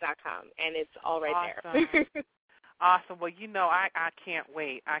 tspoetics.com, and it's all right there. Awesome. Well, I can't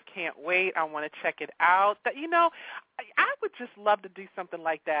wait. I can't wait. I want to check it out. I would just love to do something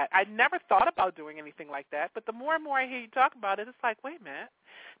like that. I never thought about doing anything like that, but the more and more I hear you talk about it, it's like, wait a minute,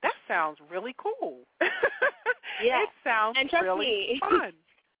 that sounds really cool. Yeah. It sounds really fun.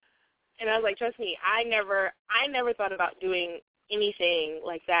 And I was like, trust me, I never thought about doing anything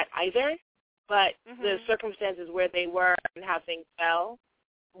like that either, but the circumstances where they were and how things fell,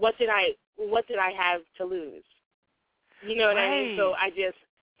 what did I have to lose? You know what I mean? So I just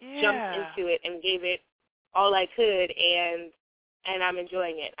jumped into it and gave it all I could, and I'm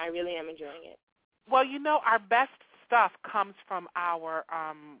enjoying it. I really am enjoying it. Well, our best stuff comes from our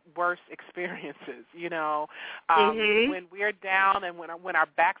worst experiences, when we're down and when our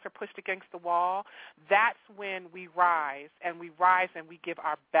backs are pushed against the wall, that's when we rise and we give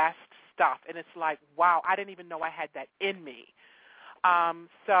our best stuff. And it's like, wow, I didn't even know I had that in me.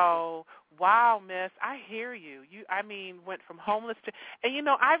 So, wow, Miss, I hear you. You went from homeless to, and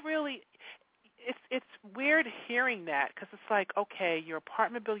I really, it's weird hearing that because it's like, okay, your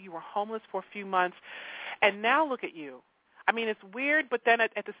apartment bill, you were homeless for a few months, and now look at you. It's weird, but then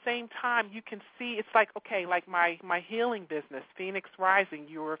at the same time, you can see it's like, okay, like my healing business, Phoenix Rising.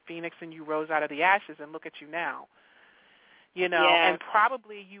 You were a phoenix and you rose out of the ashes, and look at you now. And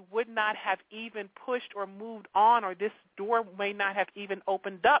probably you would not have even pushed or moved on, or this door may not have even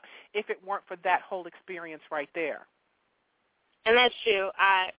opened up if it weren't for that whole experience right there. And that's true.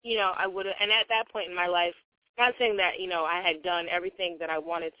 I would have, and at that point in my life, not saying that, I had done everything that I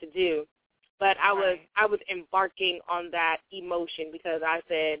wanted to do, but I was embarking on that emotion because I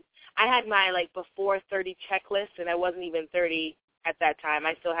said, I had my, before 30 checklist, and I wasn't even 30 at that time.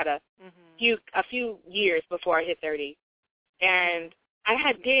 I still had a few years before I hit 30. And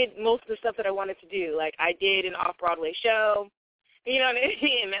I did most of the stuff that I wanted to do. Like, I did an off-Broadway show, you know what I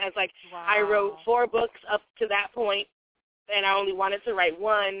mean? And it's like, wow. I wrote 4 books up to that point, and I only wanted to write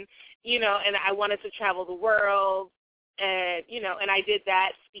one, and I wanted to travel the world. And, and I did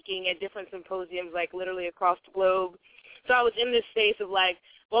that speaking at different symposiums, literally across the globe. So I was in this space of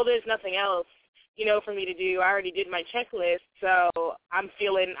well, there's nothing else, for me to do. I already did my checklist, so I'm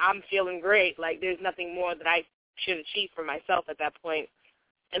feeling great. There's nothing more that I should achieve for myself at that point.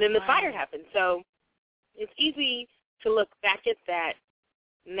 And then the fire happened. So it's easy to look back at that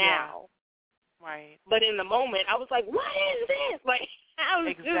now. Yeah. Right. But in the moment, I was like, what is this? I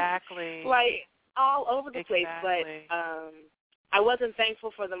was just, all over the place. But I wasn't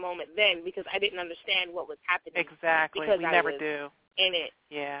thankful for the moment then because I didn't understand what was happening. Exactly. Because we I never was do. In it.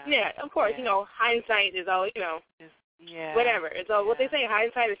 Yeah. Yeah, of course. Yeah. Hindsight is always, whatever. It's all what they say.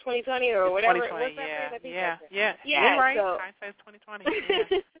 Hindsight is 20/20 or it's whatever. 20/20, What's that? Yeah. You're right. So, hindsight is 20/20.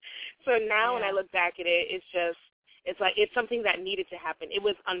 Yeah. So now when I look back at it, it's something that needed to happen. It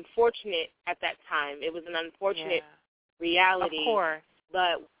was unfortunate at that time. It was an unfortunate reality. Of course.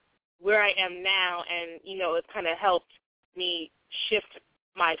 But where I am now, and it's kind of helped me shift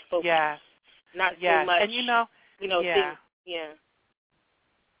my focus. Yes. Not so much. And things,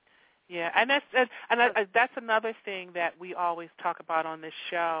 Yeah, and that's another thing that we always talk about on this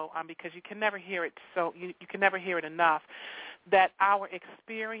show, because you can never hear it. So you can never hear it enough. That our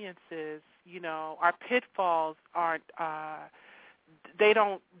experiences, our pitfalls aren't. They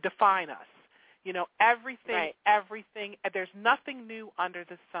don't define us. Everything. There's nothing new under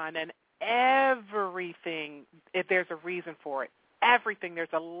the sun, and everything. There's a reason for it. Everything.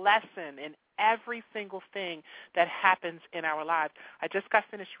 There's a lesson in every single thing that happens in our lives. I just got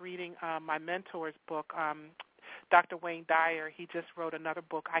finished reading my mentor's book, Dr. Wayne Dyer. He just wrote another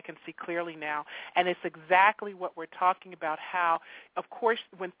book, I Can See Clearly Now, and it's exactly what we're talking about, how, of course,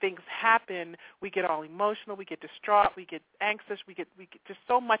 when things happen, we get all emotional, we get distraught, we get anxious, we get just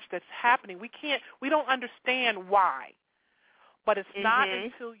so much that's happening. We don't understand why, but it's not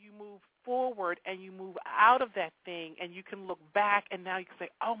until you move forward and you move out of that thing and you can look back and now you can say,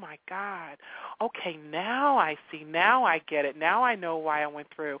 oh my God, okay, now I see, now I get it, now I know why I went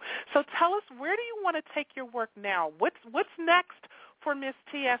through. So tell us, where do you want to take your work now? What's next for Miss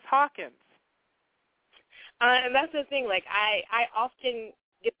T S Hawkins? And that's the thing, I often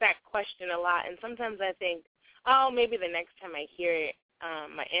get that question a lot, and sometimes I think, oh, maybe the next time I hear it,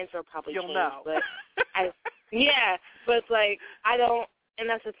 my answer will probably You'll change. know. But but it's I don't, and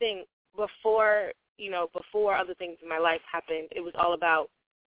that's the thing. Before other things in my life happened, it was all about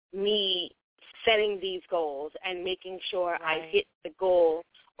me setting these goals and making sure I hit the goal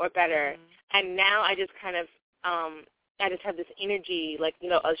or better. And now I just kind of, I just have this energy,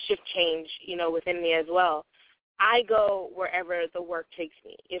 a shift change, within me as well. I go wherever the work takes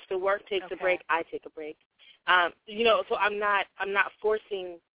me. If the work takes a break, I take a break. So I'm not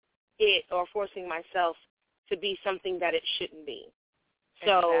forcing it or forcing myself to be something that it shouldn't be.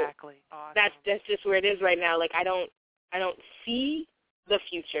 So exactly. Awesome. That's just where it is right now. Like I don't see the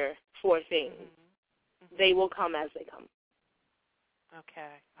future for things. Mm-hmm. They will come as they come. Okay.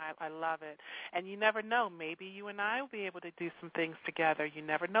 I love it. And you never know. Maybe you and I will be able to do some things together. You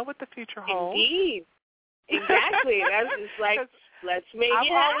never know what the future holds. Indeed. Exactly. That's just like, let's make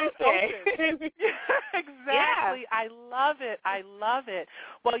it happen. Exactly. Yeah. I love it. I love it.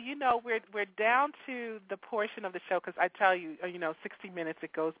 Well, we're down to the portion of the show because I tell you, 60 minutes,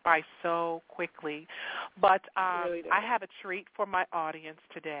 it goes by so quickly. But really I have a treat for my audience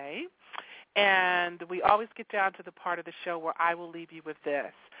today. And we always get down to the part of the show where I will leave you with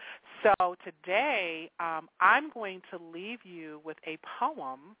this. So today I'm going to leave you with a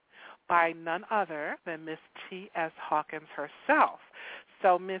poem by none other than Miss T S Hawkins herself.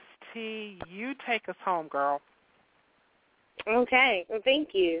 So, Miss T, you take us home, girl. Okay. Well, thank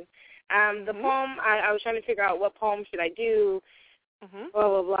you. The poem, I was trying to figure out what poem should I do, blah,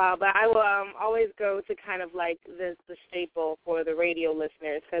 blah, blah. But I will always go to kind of like the staple for the radio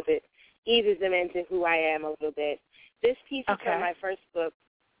listeners because it eases them into who I am a little bit. This piece is from my first book,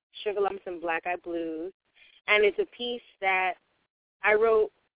 Sugar Lumps and Black Eyed Blues, and it's a piece that I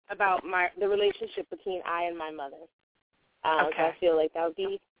wrote about the relationship between I and my mother. So I feel like that would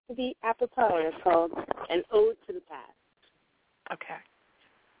be apropos, and it's called An Ode to the Past. Okay.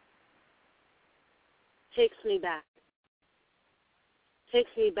 Takes me back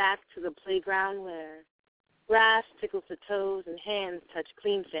to the playground where grass tickles the toes and hands touch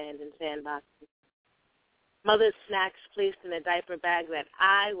clean sand in sandboxes. Mother's snacks placed in a diaper bag that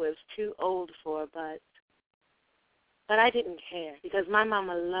I was too old for, but I didn't care because my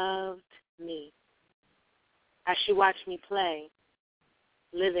mama loved me as she watched me play,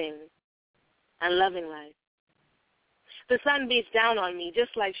 living and loving life. The sun beats down on me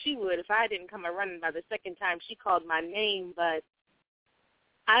just like she would if I didn't come a-running by the second time she called my name, but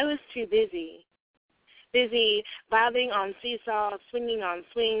I was too busy bobbing on seesaws, swinging on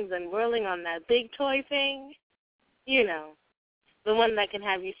swings, and whirling on that big toy thing. You know, the one that can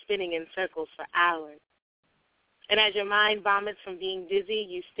have you spinning in circles for hours. And as your mind vomits from being dizzy,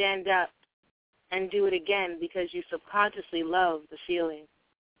 you stand up and do it again because you subconsciously love the feeling.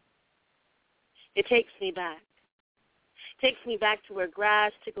 It takes me back. Takes me back to where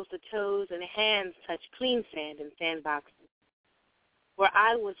grass tickles the toes and hands touch clean sand in sandboxes, where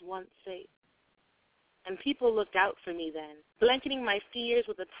I was once safe. And people looked out for me then, blanketing my fears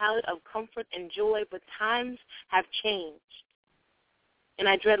with a palette of comfort and joy, but times have changed. And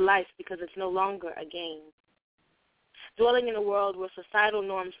I dread life because it's no longer a game. Dwelling in a world where societal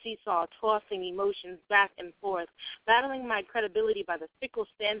norms seesaw, tossing emotions back and forth, battling my credibility by the fickle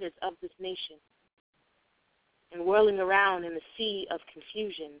standards of this nation, and whirling around in a sea of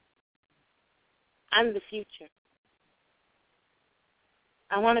confusion. I'm the future.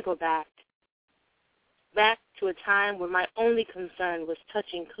 I want to go back to a time where my only concern was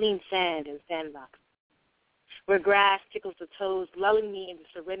touching clean sand in sandboxes, where grass tickles the toes, lulling me into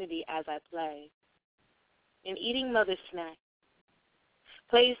serenity as I play, and eating mother's snacks,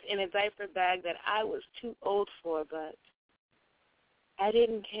 placed in a diaper bag that I was too old for, but I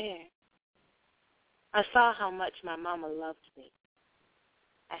didn't care. I saw how much my mama loved me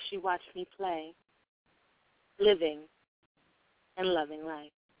as she watched me play, living and loving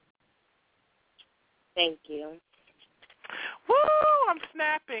life. Thank you. Woo! I'm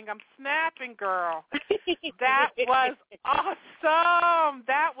snapping, girl. That was awesome.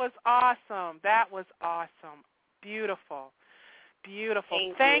 That was awesome. Beautiful.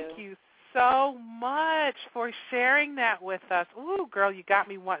 Thank you so much for sharing that with us. Ooh, girl, you got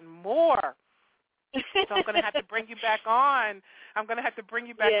me wanting more. So I'm going to have to bring you back on.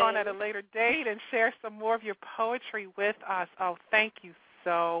 On at a later date and share some more of your poetry with us. Oh, thank you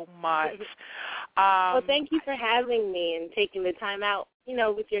so much. Well, thank you for having me and taking the time out,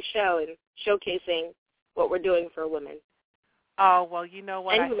 with your show and showcasing what we're doing for women. Oh, well, you know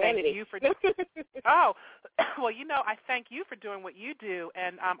what? And I humanity. thank you for Oh, well, I thank you for doing what you do,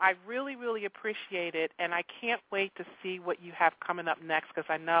 and I really, really appreciate it, and I can't wait to see what you have coming up next because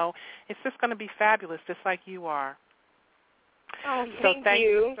I know it's just going to be fabulous, just like you are. Oh, thank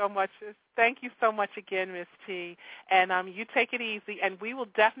you so much. Thank you so much again, Miss T, and you take it easy, and we will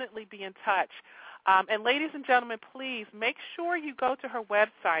definitely be in touch. And ladies and gentlemen, please make sure you go to her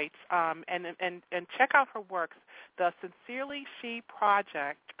website and check out her works, the Sincerely She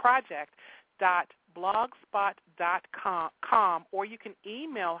Project blogspot.com, or you can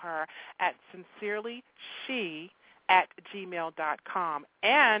email her at sincerelyshe@gmail.com.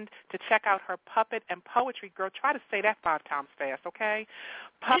 And to check out her puppet and poetry, girl, try to say that 5 times fast, okay?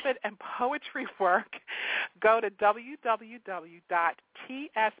 Puppet and poetry work, go to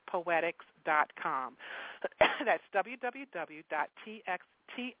www.tspoetics.com. That's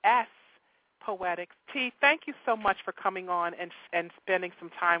www.tspoetics. T, thank you so much for coming on and spending some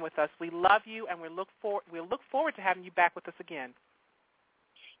time with us. We love you, and we'll look forward to having you back with us again.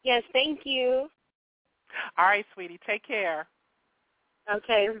 Yes, thank you. All right, sweetie. Take care.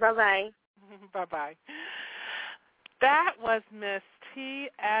 Okay, bye-bye. Bye-bye. That was Miss T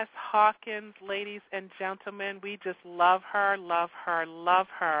S Hawkins, ladies and gentlemen. We just love her, love her, love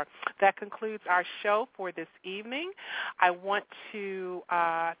her. That concludes our show for this evening. I want to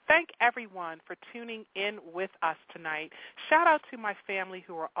thank everyone for tuning in with us tonight. Shout out to my family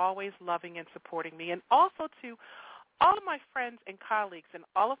who are always loving and supporting me, and also to all of my friends and colleagues and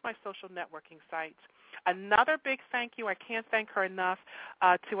all of my social networking sites. Another big thank you, I can't thank her enough,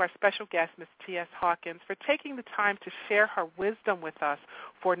 to our special guest, Ms. T S Hawkins, for taking the time to share her wisdom with us.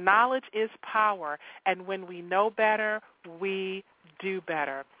 For knowledge is power, and when we know better, we do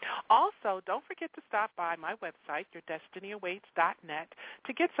better. Also, don't forget to stop by my website, yourdestinyawaits.net,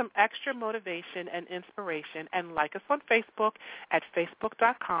 to get some extra motivation and inspiration, and like us on Facebook at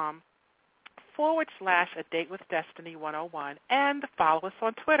facebook.com/A Date with Destiny 101, and follow us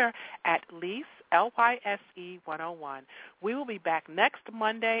on Twitter at Lise, LYSE 101. We will be back next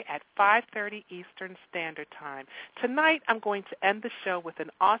Monday at 5:30 Eastern Standard Time. Tonight, I'm going to end the show with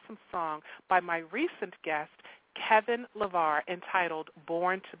an awesome song by my recent guest, Kevin LeVar, entitled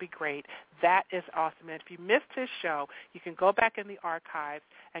Born to be Great. That is awesome. And if you missed his show, you can go back in the archives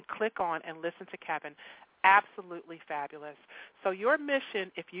and click on and listen to Kevin. Absolutely fabulous. So your mission,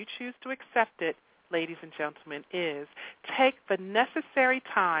 if you choose to accept it, ladies and gentlemen, is take the necessary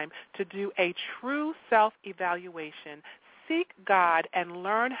time to do a true self-evaluation. Seek God and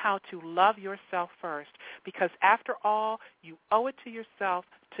learn how to love yourself first, because after all, you owe it to yourself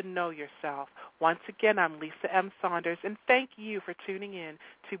to know yourself. Once again, I'm Lisa M. Saunders, and thank you for tuning in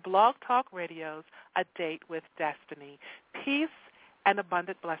to Blog Talk Radio's A Date with Destiny. Peace and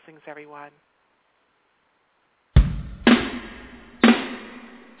abundant blessings, everyone.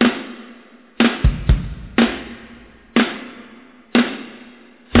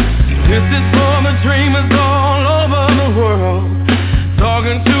 This is for the dreamers all over the world,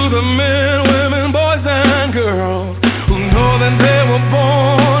 talking to the men, women, boys, and girls who know that they were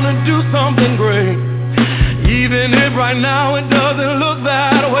born to do something great, even if right now it doesn't look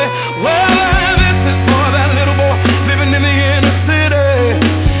that way. Well, this is for that little boy living in the inner city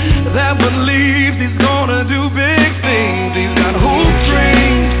that believes he's gonna do big things. He's got hoop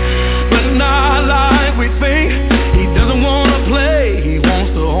dreams, but not like we think. He doesn't want to play, he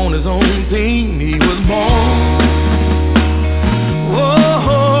wants to own his own team. He was born,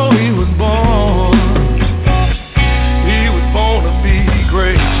 whoa, he was born to be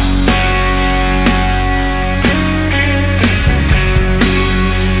great.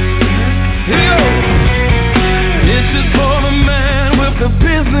 Here, this is for the man with the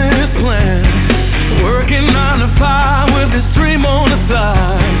business plan, working 9 to 5 with his dream on the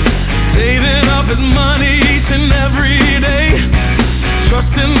side, saving up his money each and every day,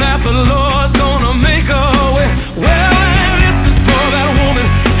 trusting that the Lord's gonna make a way. Well, this is for that woman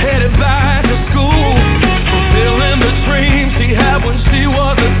headed back to school, fulfilling the dreams she had when she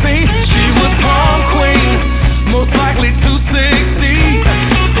was a teen. She was prom queen, most likely to succeed,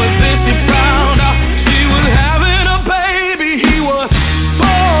 but then she found out she was having a baby. He was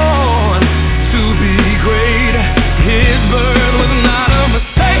born to be great. His birth was not a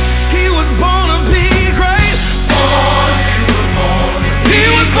mistake. He was born to be great. Born, he was born. He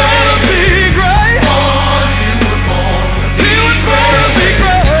was born to be great. Born, he was born. He was born to be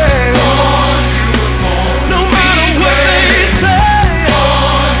great. Born, he was born. No matter what they say.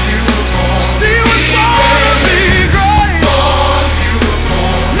 Born, he was born. He was born to be great. Born, he was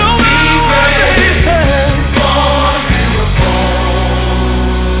born. No matter what they say. Born, he was born.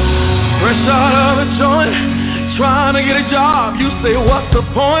 Fresh out of the joint, trying to get a job. You say, what's the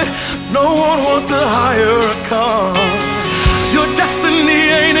point? No one wants to hire a car. Your destiny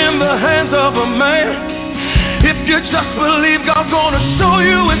ain't in the hands of a man. If you just believe God's gonna show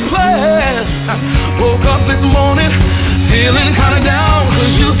you his plan. Woke up this morning feeling kinda down.